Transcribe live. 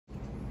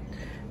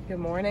Good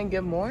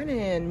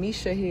morning,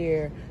 Misha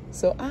here.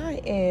 So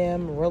I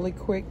am really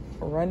quick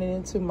running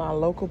into my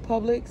local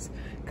Publix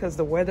because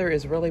the weather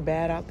is really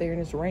bad out there and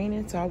it's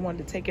raining. So I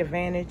wanted to take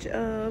advantage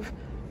of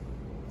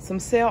some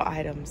sale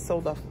items.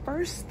 So the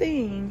first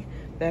thing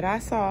that I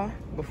saw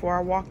before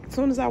I walked, as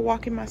soon as I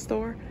walk in my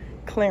store,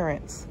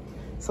 clearance.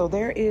 So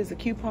there is a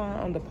coupon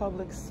on the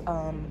Publix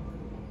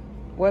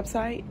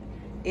website.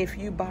 If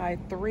you buy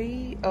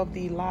 3 of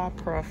the La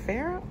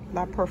Preferida,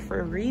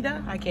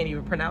 I can't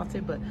even pronounce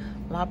it, but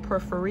La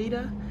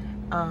Preferida,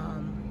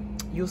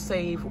 you'll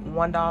save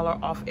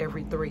 $1 off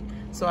every 3.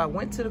 So I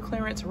went to the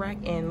clearance rack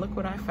and look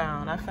what I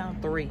found. I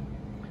found 3.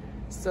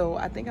 So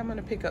I think I'm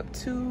gonna pick up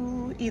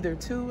either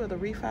 2 of the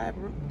refried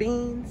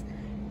beans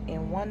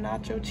and 1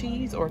 nacho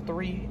cheese, or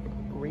 3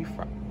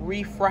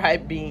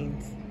 refried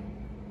beans.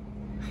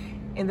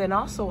 And then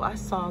also I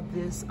saw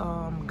this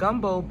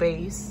gumbo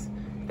base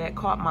that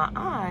caught my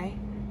eye,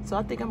 so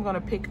I think I'm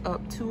gonna pick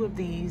up 2 of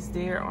these.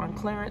 They're on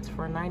clearance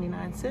for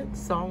 99 cents,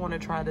 so I want to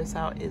try this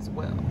out as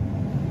well.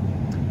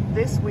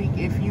 This week,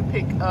 if you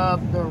pick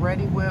up the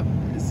Ready Whip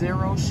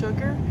Zero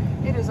Sugar,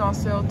 it is on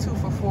sale 2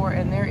 for $4,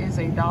 and there is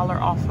 $1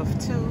 off of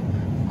 2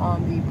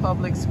 on the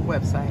Publix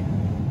website.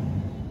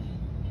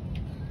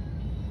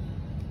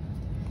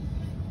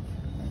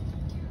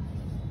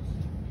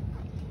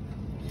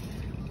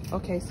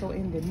 Okay, so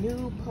in the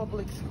new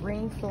Publix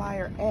Green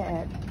Flyer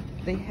ad,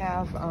 they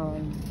have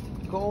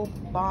Gold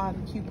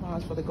Bond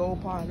coupons for the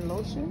Gold Bond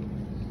lotion.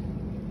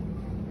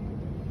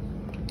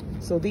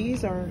 So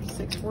these are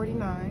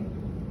 $6.49.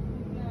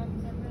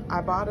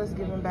 Ibotta's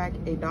giving back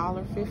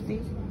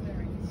 $1.50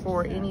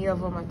 for any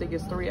of them. I think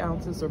it's 3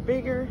 ounces or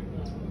bigger.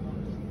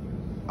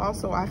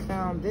 Also, I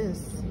found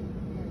this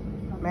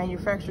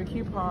manufacturer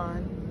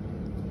coupon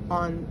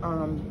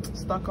on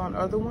stuck on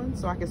other ones,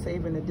 so I can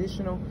save an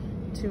additional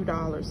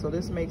 $2. So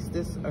this makes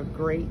this a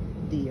great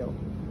deal.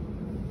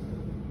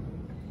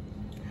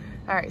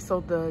 All right, so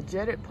the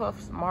Jetted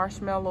Puffs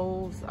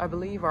marshmallows, I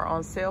believe, are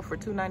on sale for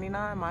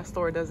 $2.99. My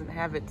store doesn't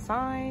have it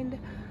signed,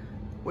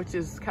 which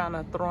is kind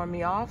of throwing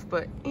me off.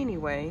 But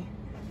anyway,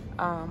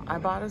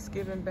 Ibotta's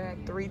giving back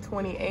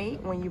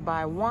 $3.28 when you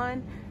buy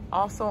 1.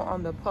 Also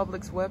on the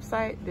Publix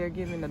website, they're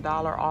giving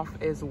 $1 off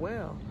as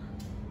well.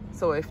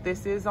 So if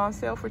this is on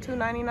sale for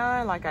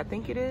 $2.99, like I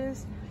think it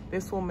is,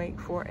 this will make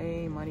for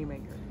a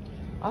moneymaker.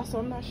 Also,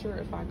 I'm not sure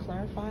if I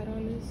clarified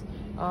on this.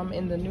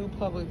 In the new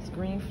Publix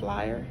Green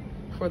Flyer,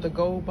 for the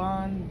Gold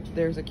Bond,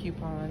 there's a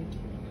coupon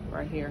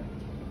right here.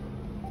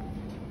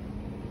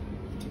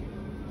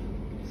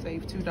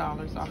 Save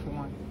 $2 off of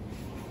 1.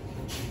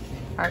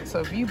 All right, so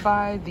if you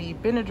buy the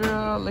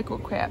Benadryl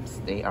liquid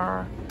caps, they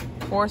are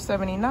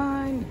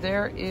 $4.79.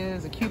 There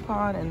is a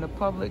coupon in the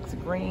Publix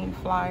Green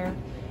Flyer.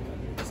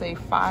 Save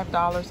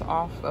 $5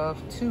 off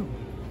of 2.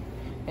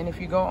 And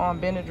if you go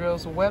on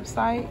Benadryl's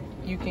website,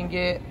 you can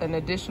get an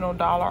additional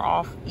 $1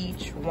 off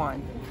each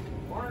one.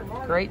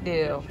 Great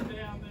deal.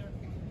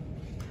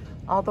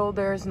 Although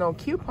there's no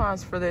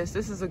coupons for this,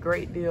 this is a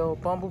great deal.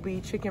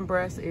 Bumblebee chicken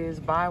breast is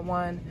buy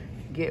 1,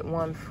 get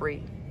 1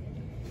 free.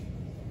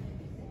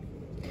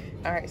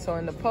 All right, so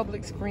in the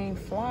Publix Green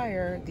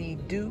Flyer, the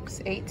Duke's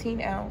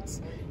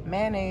 18-ounce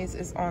mayonnaise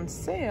is on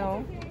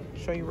sale.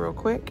 Show you real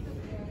quick.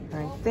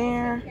 Right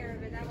there.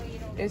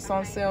 It's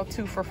on sale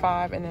 2 for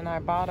 $5, and then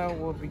Ibotta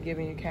will be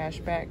giving you cash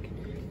back.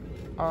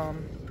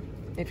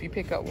 If you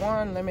pick up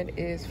 1, limit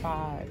is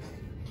 5.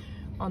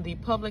 On the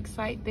Publix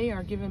site, they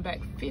are giving back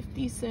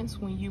 50 cents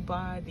when you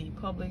buy the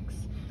Publix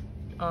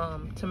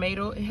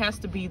tomato. It has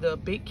to be the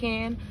big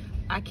can.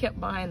 I kept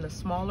buying the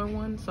smaller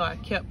one, so I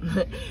kept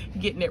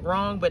getting it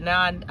wrong, but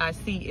now I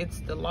see it's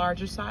the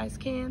larger size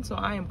can, so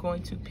I am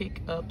going to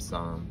pick up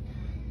some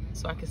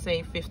so I can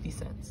save 50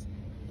 cents.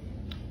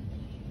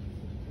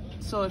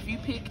 So if you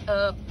pick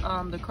up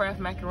the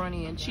Kraft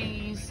macaroni and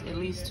cheese, at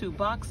least 2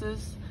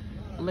 boxes,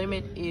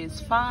 limit is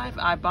 5.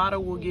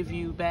 Ibotta will give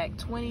you back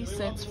 20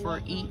 cents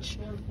for each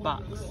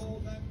box.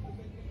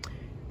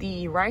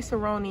 The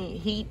Rice-A-Roni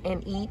Heat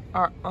and Eat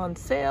are on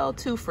sale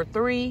 2 for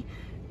 $3.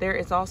 There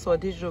is also a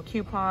digital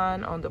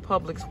coupon on the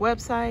Publix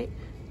website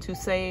to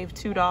save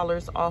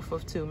 $2 off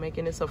of 2,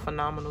 making this a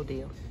phenomenal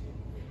deal.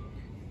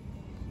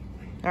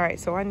 All right,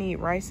 so I need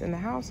rice in the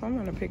house, so I'm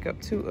gonna pick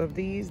up 2 of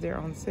these. They're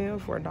on sale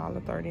for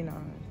 $1.39.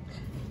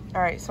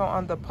 All right, so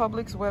on the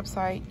Publix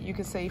website, you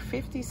can save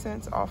 50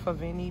 cents off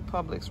of any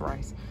Publix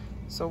rice.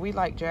 So we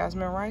like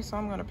jasmine rice, so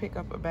I'm gonna pick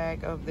up a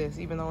bag of this,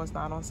 even though it's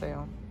not on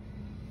sale.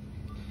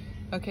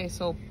 Okay,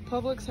 so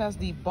Publix has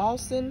the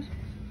Balsan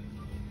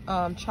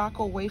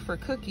Choco Wafer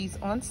Cookies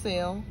on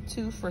sale,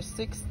 2 for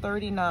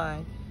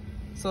 $6.39.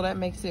 So that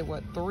makes it,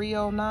 what,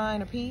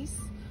 $3.09 a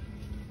piece?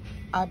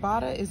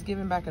 Ibotta is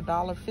giving back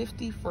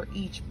 $1.50 for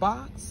each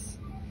box.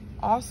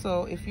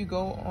 Also, if you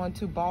go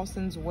onto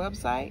Balsan's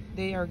website,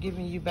 they are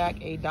giving you back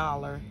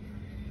 $1.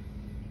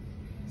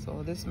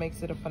 So this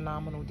makes it a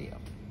phenomenal deal.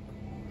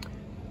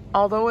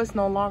 Although it's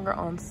no longer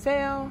on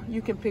sale,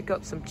 you can pick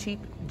up some cheap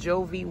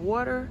Jovi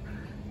water.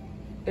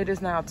 It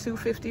is now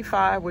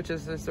 $2.55, which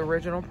is its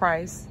original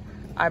price.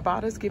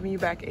 Ibotta's giving you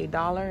back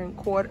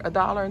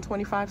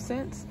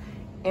 $1.25,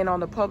 And on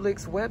the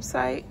Publix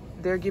website,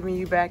 they're giving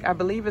you back, I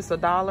believe it's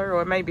 $1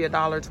 or maybe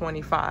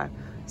 $1.25.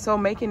 So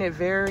making it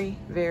very,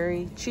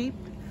 very cheap.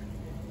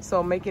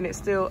 So making it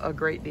still a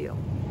great deal.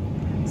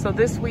 So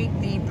this week,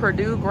 the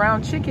Purdue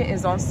ground chicken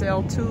is on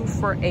sale 2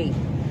 for $8.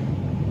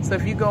 So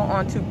if you go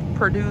onto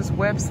Purdue's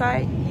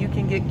website, you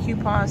can get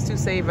coupons to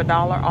save $1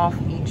 off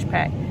each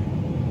pack,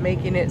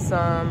 making it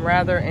some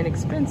rather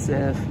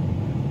inexpensive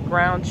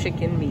ground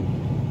chicken meat.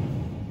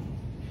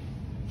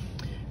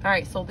 All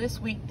right, so this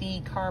week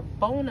the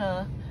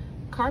Carbona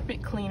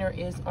carpet cleaner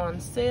is on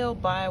sale,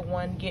 buy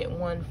one get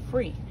one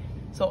free.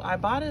 So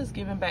Ibotta is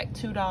giving back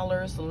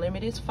 $2, the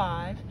limit is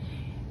 $5.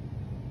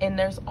 And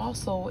there's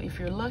also, if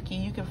you're lucky,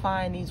 you can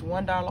find these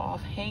 $1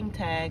 off hang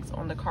tags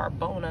on the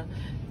Carbona,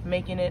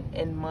 making it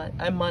a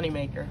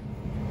moneymaker.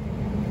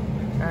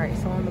 All right,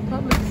 so on the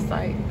Publix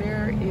site,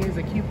 there is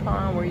a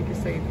coupon where you can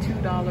save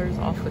 $2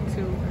 off of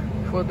 2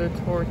 for the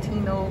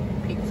Tortino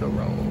pizza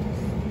rolls.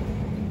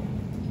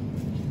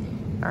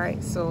 All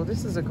right, so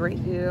this is a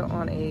great deal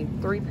on a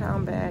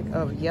 3-pound bag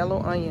of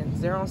yellow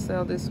onions. They're on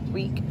sale this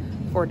week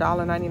for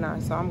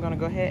 $1.99. So I'm gonna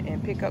go ahead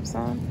and pick up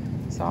some.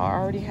 So I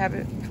already have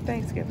it for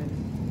Thanksgiving.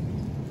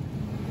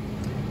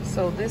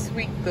 So this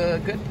week the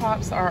Good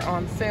Pops are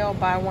on sale,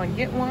 buy one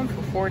get one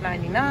for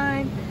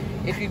 $4.99.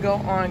 If you go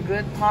on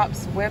Good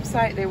Pops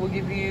website, they will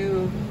give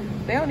you,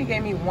 they only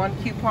gave me one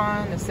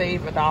coupon to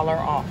save $1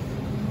 off.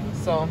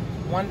 So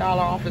 $1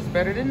 off is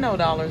better than no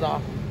dollars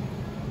off.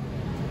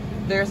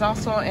 There's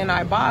also an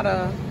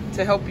Ibotta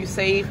to help you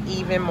save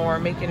even more,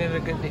 making it a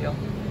good deal.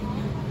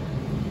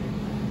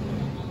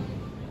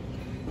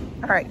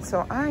 All right,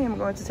 so I am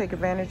going to take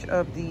advantage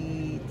of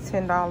the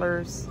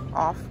 $10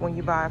 off when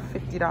you buy a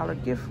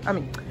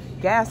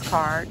 $50 gas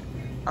card.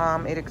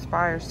 It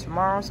expires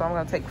tomorrow, so I'm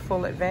going to take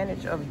full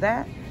advantage of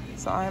that.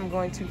 So I am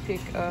going to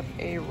pick up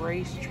a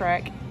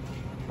racetrack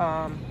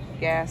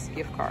gas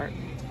gift card.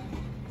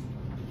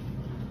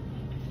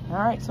 All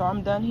right, so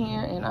I'm done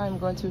here and I'm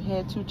going to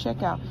head to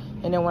checkout.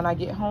 And then when I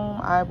get home,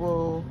 I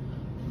will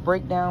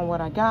break down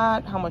what I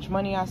got, how much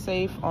money I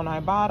saved on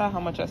Ibotta,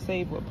 how much I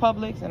saved with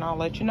Publix, and I'll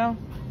let you know.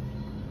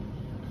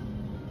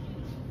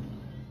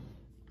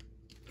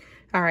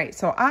 All right,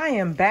 so I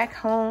am back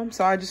home.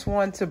 So I just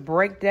wanted to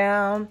break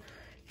down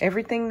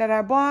everything that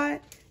I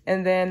bought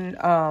and then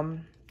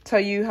tell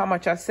you how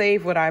much I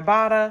saved with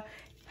Ibotta,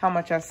 how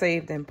much I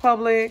saved in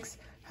Publix,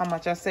 how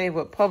much I saved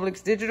with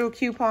Publix digital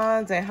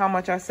coupons, and how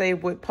much I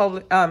saved with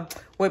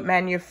with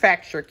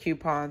manufacturer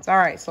coupons. All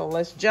right, so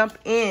let's jump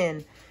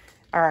in.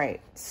 All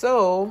right,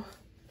 so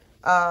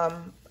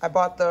I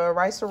bought the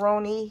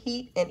Rice-A-Roni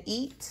Heat and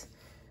Eat.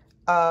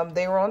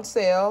 They were on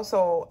sale,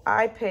 so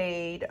I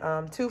paid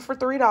 2 for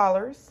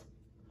 $3.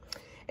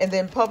 And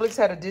then Publix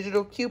had a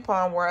digital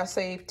coupon where I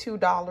saved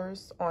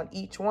 $2 on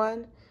each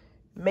one,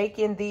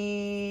 making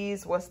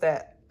these, what's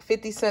that,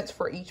 50 cents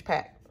for each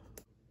pack.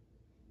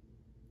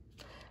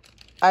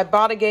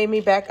 Ibotta gave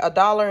me back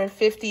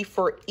 $1.50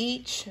 for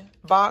each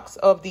box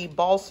of the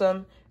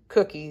balsam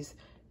cookies,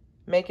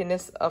 making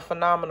this a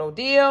phenomenal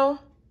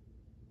deal.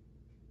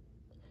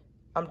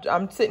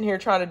 I'm sitting here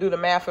trying to do the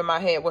math in my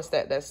head. What's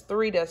that? That's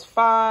 3, that's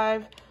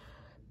 5.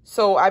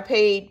 So I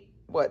paid,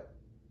 what,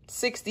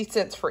 60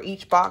 cents for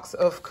each box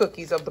of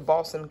cookies, of the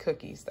balsam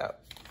cookies. That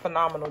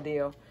phenomenal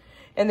deal.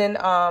 And then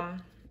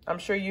I'm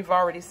sure you've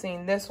already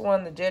seen this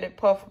one. The Jetted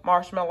Puff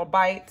Marshmallow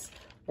Bites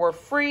were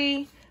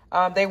free.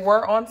 They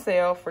were on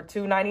sale for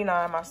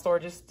 $2.99. My store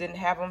just didn't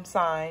have them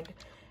signed.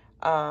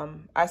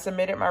 I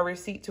submitted my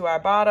receipt to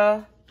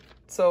Ibotta,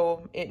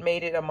 so it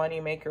made it a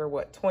moneymaker,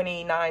 what,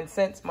 29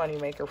 cents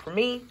moneymaker for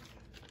me.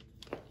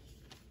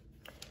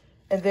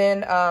 And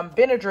then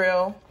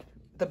Benadryl.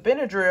 The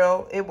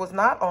Benadryl, it was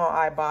not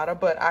on Ibotta,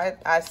 but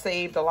I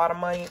saved a lot of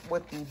money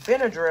with the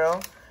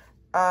Benadryl.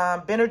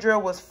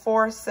 Benadryl was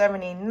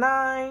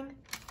 $4.79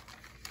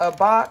 a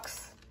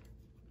box.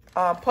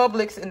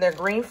 Publix in their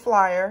green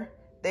flyer,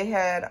 they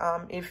had,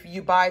 if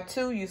you buy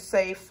 2, you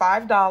save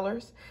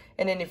 $5.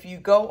 And then if you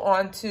go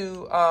on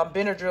to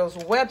Benadryl's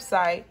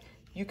website,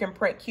 you can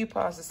print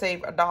coupons to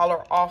save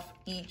 $1 off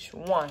each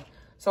one.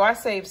 So I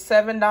saved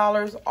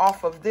 $7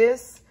 off of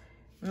this,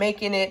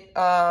 making it,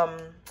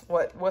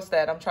 what's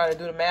that? I'm trying to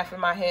do the math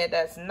in my head.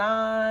 That's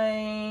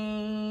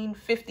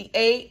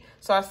 $9.58.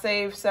 So I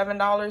saved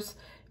 $7,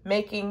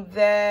 making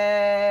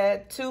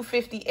that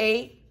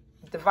 $2.58.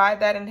 Divide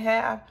that in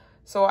half.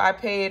 So I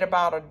paid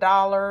about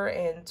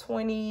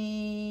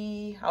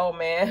 $1.20, oh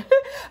man,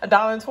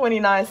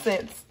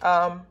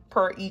 $1.29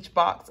 per each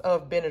box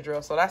of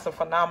Benadryl. So that's a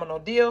phenomenal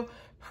deal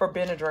for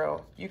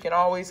Benadryl. You can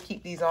always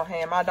keep these on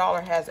hand. My daughter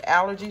has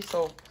allergies,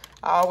 so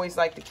I always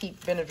like to keep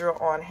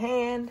Benadryl on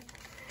hand.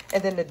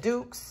 And then the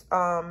Duke's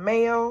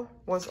mayo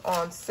was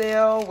on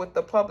sale with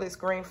the Publix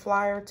green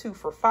flyer, 2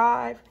 for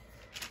 $5.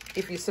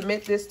 If you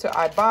submit this to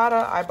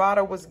Ibotta,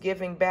 Ibotta was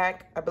giving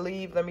back, I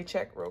believe, let me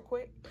check real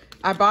quick.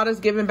 Ibotta's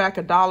giving back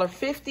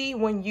 $1.50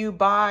 when you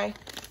buy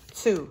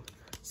 2.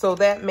 So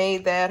that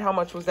made that, how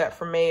much was that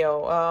for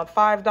mayo?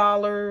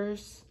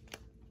 $5.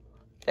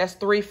 That's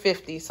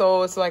 $3.50.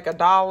 So it's like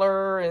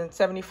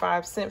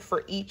 $1.75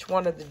 for each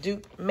one of the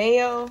Duke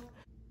mayo.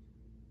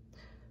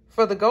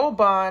 For the Gold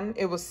Bond,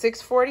 it was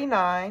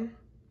 $6.49.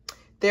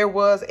 There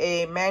was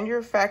a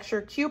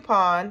manufacturer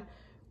coupon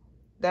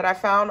that I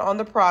found on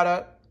the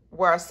product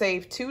where I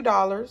saved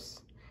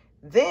 $2.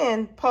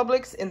 Then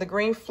Publix in the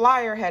green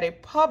flyer had a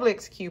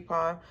Publix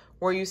coupon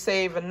where you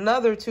save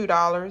another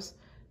 $2.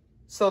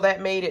 So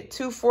that made it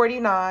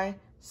 $2.49.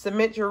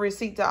 Submit your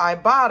receipt to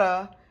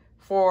Ibotta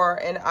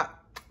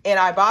and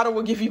Ibotta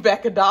will give you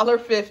back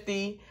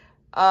 $1.50.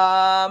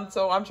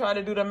 So I'm trying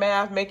to do the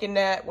math, making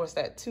that, what's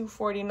that,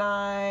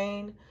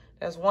 $2.49?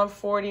 That's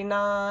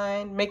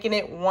 $1.49, making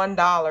it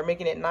 $1,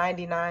 making it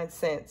 99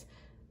 cents.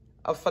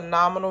 A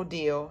phenomenal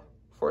deal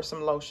for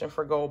some lotion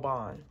for Gold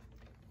Bond.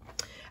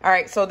 All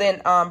right, so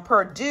then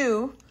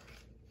Purdue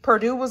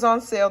was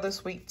on sale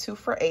this week, 2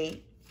 for $8.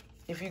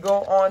 If you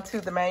go on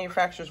to the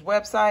manufacturer's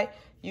website,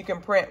 you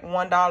can print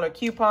 $1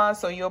 coupons,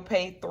 so you'll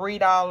pay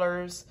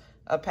 $3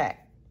 a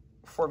pack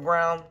for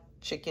ground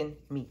chicken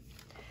meat.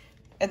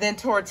 And then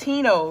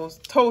Totino's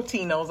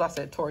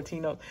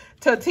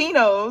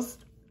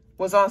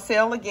was on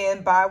sale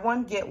again, buy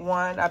one, get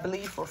one, I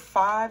believe for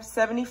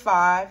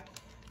 $5.75.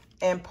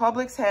 And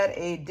Publix had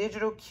a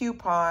digital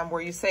coupon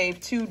where you save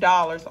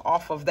 $2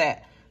 off of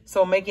that.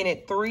 So making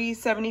it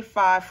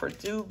 $3.75 for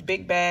 2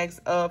 big bags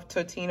of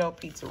Totino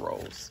pizza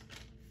rolls.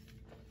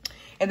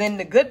 And then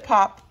the Good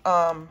Pop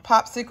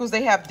popsicles,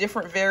 they have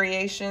different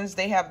variations.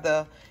 They have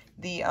the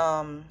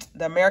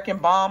American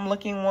Bomb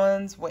looking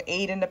ones with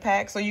 8 in the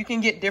pack. So you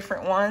can get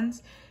different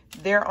ones.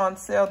 They're on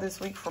sale this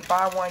week for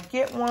buy one,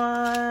 get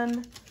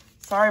one.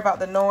 Sorry about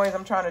the noise.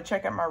 I'm trying to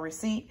check out my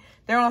receipt.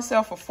 They're on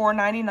sale for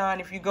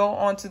 $4.99. If you go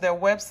onto their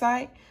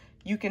website,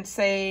 you can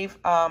save,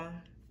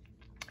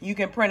 you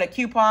can print a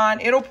coupon.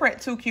 It'll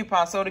print 2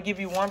 coupons. So it'll give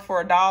you one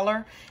for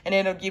 $1 and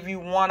it'll give you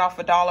one off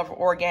 $1 for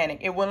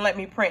organic. It wouldn't let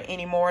me print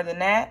any more than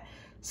that.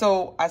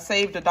 So I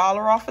saved $1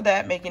 off of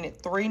that, making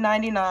it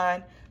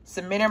 $3.99.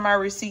 Submitted my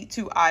receipt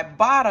to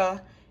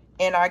Ibotta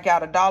and I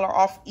got $1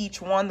 off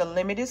each one. The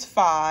limit is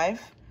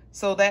 5.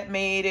 So that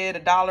made it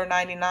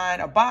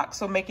 $1.99 a box.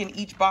 So making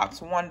each box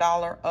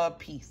 $1 a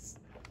piece.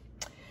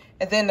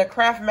 And then the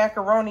Kraft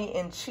macaroni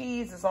and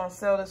cheese is on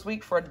sale this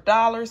week for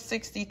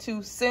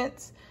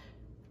 $1.62.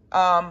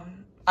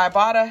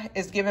 Ibotta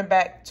is giving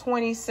back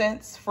 20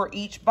 cents for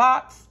each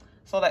box.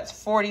 So that's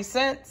 40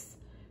 cents.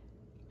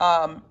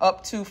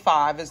 Up to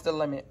 5 is the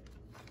limit.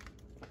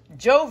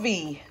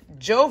 Jovi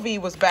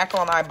was back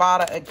on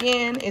Ibotta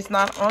again. It's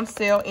not on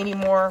sale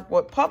anymore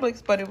with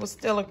Publix, but it was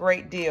still a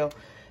great deal.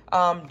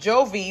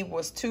 Jovi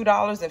was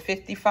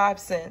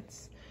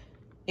 $2.55.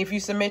 If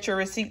you submit your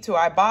receipt to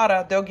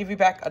Ibotta, they'll give you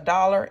back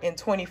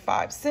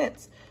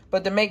 $1.25.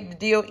 But to make the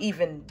deal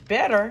even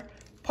better,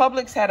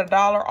 Publix had $1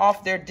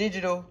 off their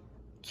digital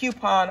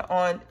coupon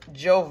on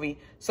Jovi.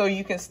 So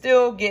you can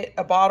still get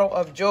a bottle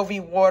of Jovi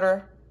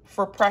water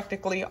for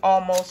practically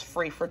almost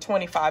free for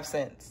 25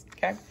 cents,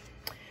 okay?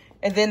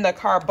 And then the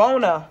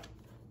Carbona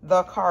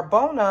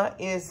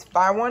is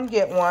buy one,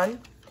 get one.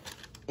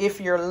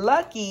 If you're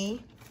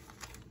lucky,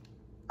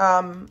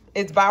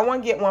 it's buy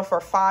one, get one for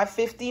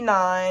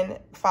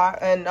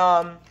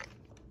 $5.59.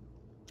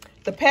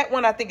 The pet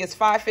one, I think, is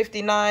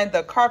 $5.59.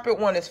 The carpet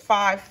one is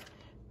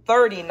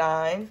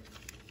 $5.39.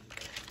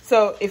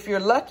 So if you're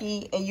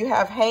lucky and you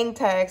have hang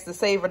tags to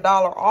save $1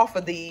 off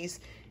of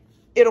these,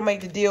 it'll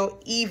make the deal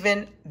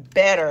even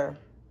better.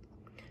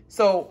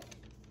 So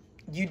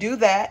you do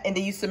that, and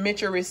then you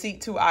submit your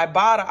receipt to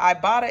Ibotta.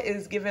 Ibotta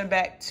is giving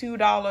back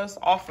 $2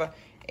 off of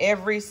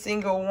every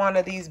single one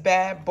of these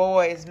bad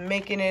boys,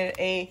 making it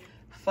a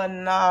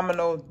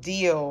phenomenal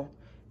deal.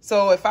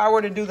 So if I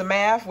were to do the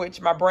math,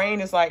 which my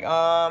brain is like,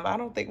 I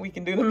don't think we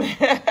can do the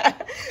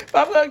math,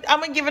 but I'm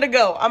gonna give it a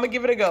go.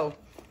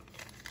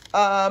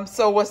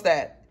 So what's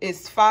that?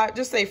 It's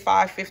just say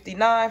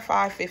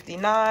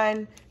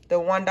 $5.59. The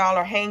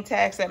 $1 hang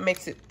tax, that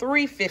makes it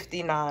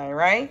 $3.59,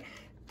 right?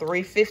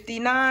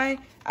 $3.59.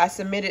 I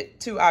submitted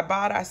to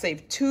Ibotta. I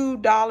saved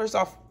 $2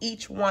 off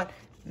each one,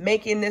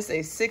 making this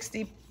a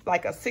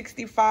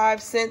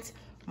 65 cents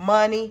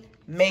money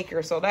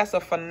maker. So that's a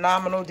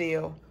phenomenal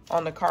deal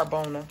on the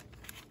Carbona.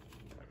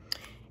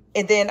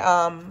 And then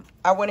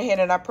I went ahead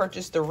and I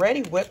purchased the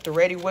Ready Whip. The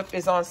Ready Whip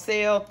is on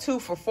sale, 2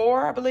 for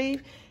 $4, I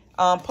believe.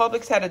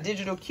 Publix had a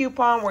digital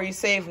coupon where you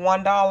save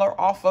 $1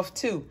 off of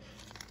 2.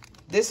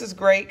 This is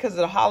great because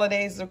the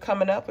holidays are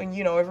coming up and,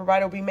 you know,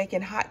 everybody will be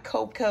making hot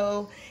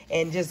cocoa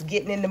and just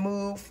getting in the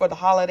mood for the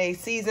holiday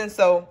season.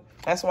 So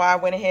that's why I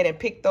went ahead and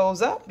picked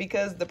those up,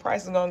 because the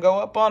price is going to go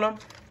up on them.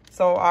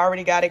 So I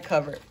already got it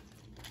covered.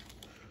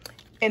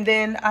 And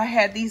then I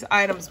had these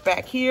items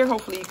back here.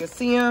 Hopefully you can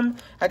see them.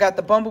 I got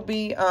the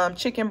Bumblebee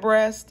chicken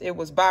breast. It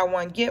was buy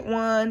one, get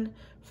one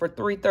for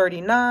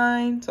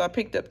 $3.39. So I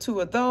picked up 2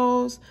 of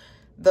those.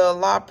 The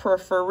La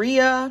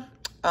Preferia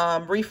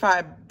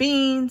refried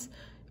beans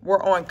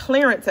were on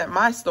clearance at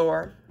my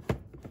store.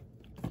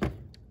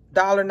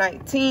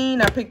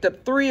 $1.19. I picked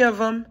up 3 of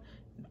them.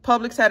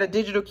 Publix had a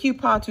digital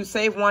coupon to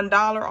save $1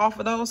 off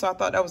of those. So I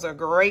thought that was a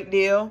great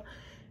deal.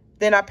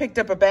 Then I picked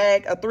up a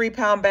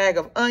 3-pound bag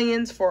of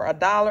onions for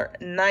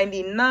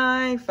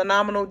 $1.99.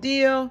 Phenomenal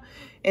deal.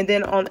 And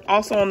then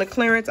also on the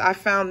clearance, I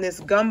found this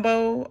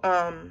gumbo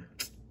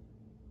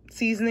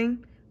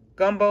seasoning,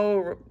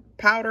 gumbo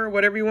powder,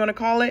 whatever you want to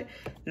call it,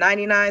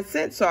 99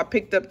 cents. So I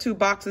picked up 2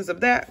 boxes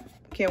of that.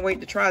 Can't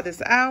wait to try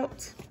this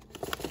out.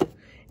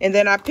 And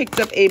then I picked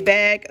up a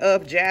bag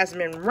of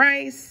jasmine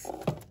rice.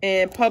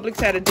 And Publix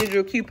had a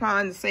digital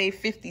coupon to save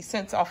 50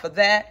 cents off of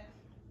that.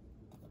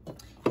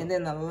 And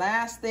then the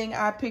last thing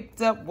I picked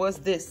up was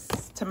this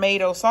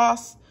tomato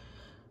sauce.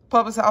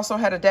 Publix also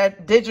had a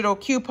digital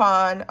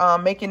coupon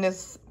making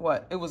this,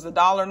 it was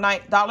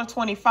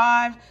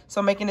 $1.25.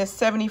 So making this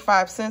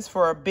 75 cents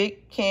for a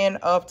big can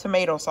of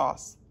tomato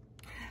sauce.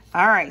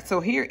 All right, so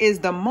here is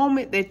the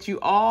moment that you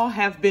all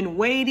have been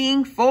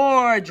waiting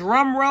for.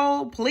 Drum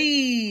roll,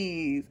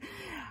 please.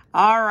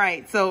 All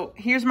right, so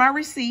here's my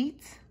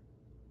receipt.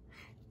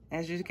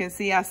 As you can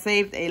see, I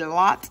saved a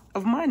lot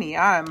of money.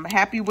 I'm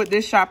happy with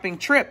this shopping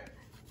trip.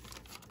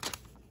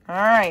 All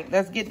right,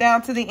 let's get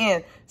down to the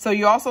end. So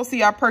you also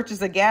see I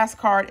purchased a gas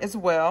card as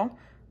well.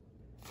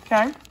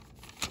 Okay.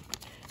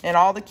 And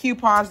all the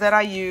coupons that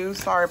I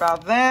used. Sorry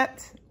about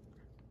that.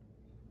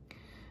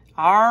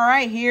 All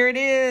right, here it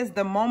is.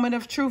 The moment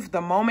of truth. The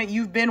moment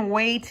you've been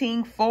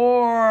waiting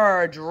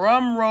for.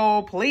 Drum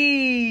roll,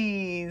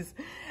 please.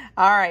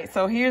 All right,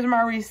 so here's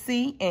my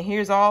receipt. And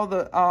here's all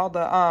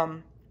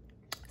the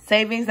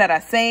savings that I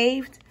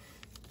saved.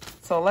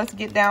 So let's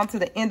get down to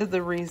the end of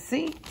the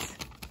receipt.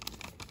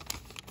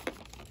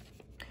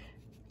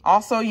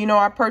 Also, you know,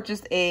 I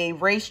purchased a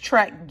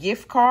racetrack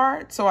gift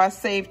card. So I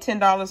saved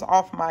 $10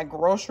 off my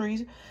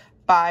groceries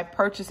by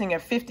purchasing a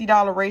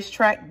 $50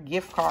 racetrack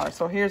gift card.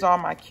 So here's all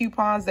my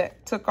coupons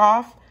that took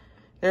off.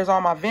 There's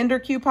all my vendor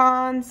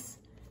coupons.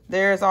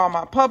 There's all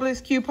my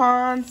Publix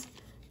coupons.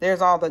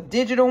 There's all the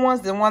digital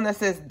ones. The one that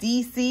says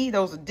DC,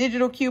 those are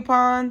digital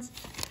coupons.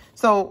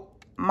 So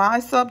my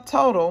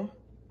subtotal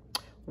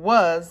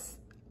was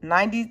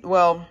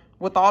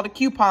with all the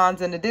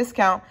coupons and the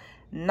discount,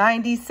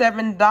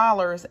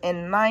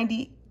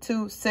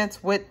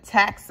 $97.92 with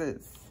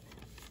taxes.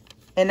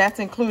 And that's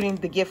including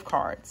the gift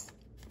cards.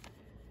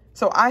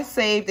 So I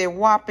saved a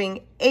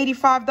whopping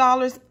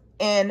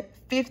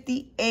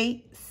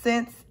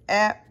 $85.58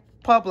 at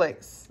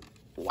Publix.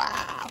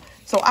 Wow.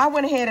 So I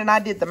went ahead and I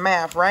did the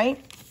math,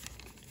 right?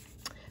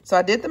 So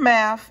I did the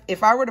math.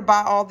 If I were to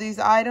buy all these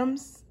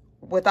items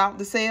without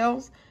the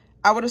sales,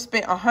 I would have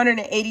spent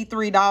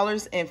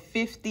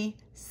 $183.50.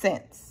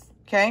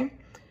 Okay.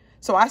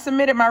 So I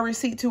submitted my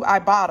receipt to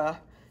Ibotta.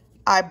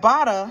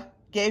 Ibotta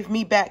gave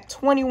me back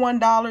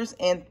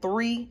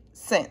 $21.03.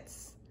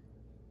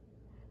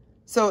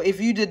 So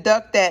if you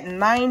deduct that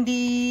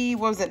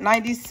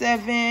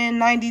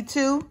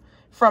 97.92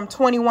 from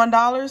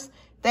 $21,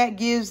 that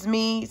gives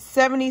me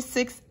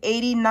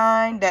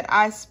 $76.89 that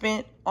I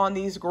spent on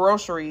these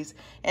groceries,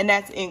 and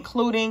that's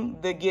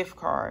including the gift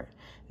card.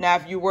 Now,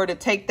 if you were to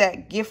take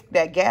that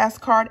gas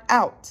card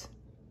out,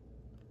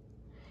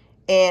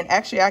 and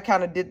actually I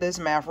kind of did this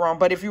math wrong,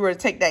 but if you were to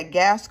take that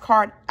gas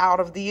card out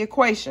of the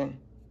equation,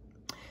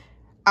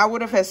 I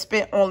would have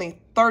spent only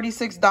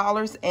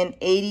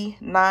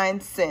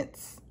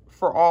 $36.89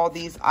 for all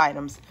these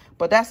items.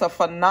 But that's a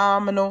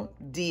phenomenal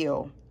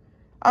deal.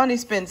 I only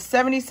spent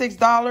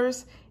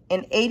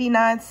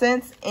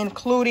 $76.89,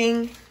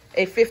 including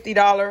a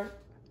 $50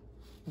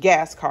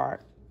 gas card.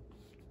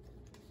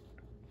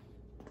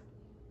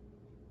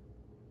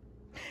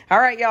 All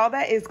right, y'all,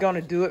 that is going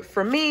to do it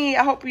for me.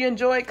 I hope you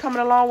enjoyed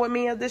coming along with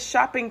me on this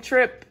shopping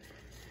trip.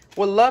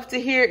 Would love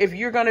to hear if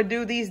you're going to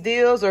do these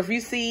deals, or if you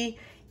see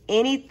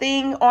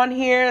anything on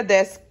here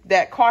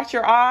that caught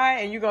your eye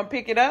and you're going to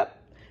pick it up.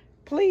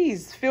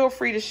 Please feel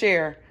free to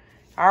share.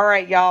 All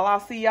right, y'all, I'll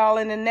see y'all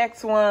in the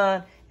next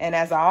one. And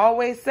as I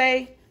always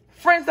say,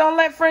 friends don't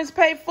let friends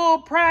pay full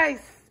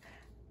price.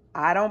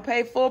 I don't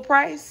pay full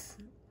price.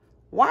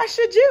 Why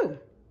should you?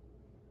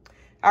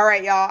 All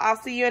right, y'all, I'll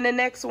see you in the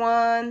next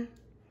one.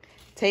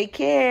 Take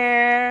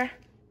care.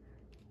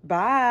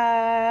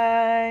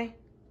 Bye.